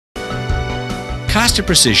Costa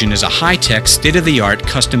Precision is a high-tech, state-of-the-art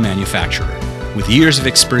custom manufacturer. With years of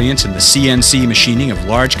experience in the CNC machining of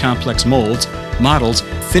large complex molds, models,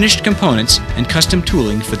 finished components, and custom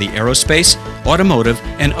tooling for the aerospace, automotive,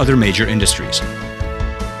 and other major industries.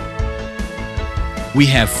 We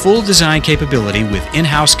have full design capability with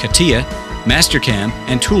in-house CATIA, Mastercam,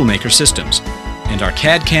 and Toolmaker systems, and our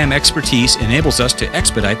CAD/CAM expertise enables us to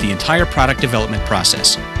expedite the entire product development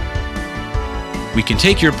process. We can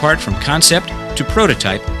take your part from concept to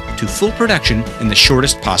prototype to full production in the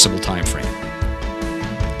shortest possible time frame.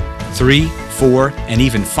 3, 4, and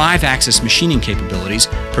even 5-axis machining capabilities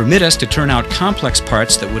permit us to turn out complex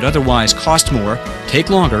parts that would otherwise cost more, take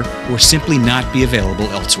longer, or simply not be available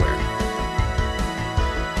elsewhere.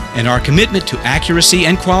 And our commitment to accuracy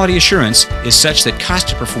and quality assurance is such that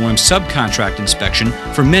Costa performs subcontract inspection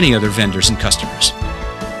for many other vendors and customers.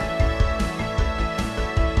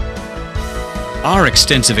 Our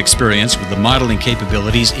extensive experience with the modeling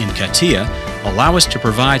capabilities in CATIA allow us to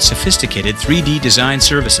provide sophisticated 3D design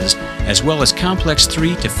services as well as complex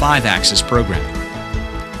 3 to 5-axis programming.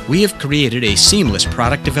 We have created a seamless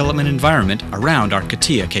product development environment around our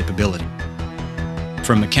CATIA capability.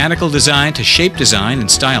 From mechanical design to shape design and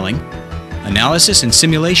styling, analysis and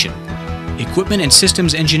simulation, equipment and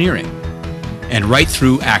systems engineering, and right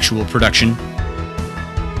through actual production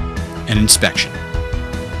and inspection.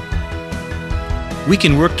 We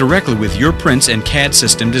can work directly with your prints and CAD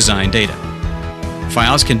system design data.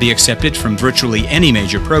 Files can be accepted from virtually any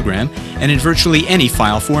major program and in virtually any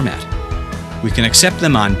file format. We can accept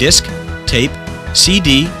them on disk, tape,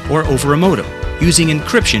 CD, or over a modem, using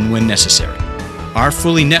encryption when necessary. Our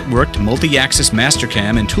fully networked multi-axis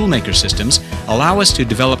Mastercam and Toolmaker systems allow us to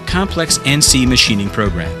develop complex NC machining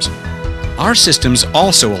programs. Our systems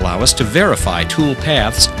also allow us to verify tool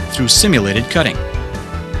paths through simulated cutting.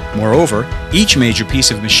 Moreover, each major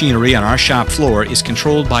piece of machinery on our shop floor is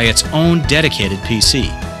controlled by its own dedicated PC,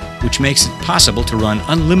 which makes it possible to run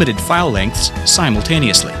unlimited file lengths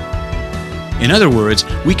simultaneously. In other words,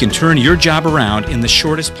 we can turn your job around in the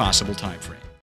shortest possible time frame.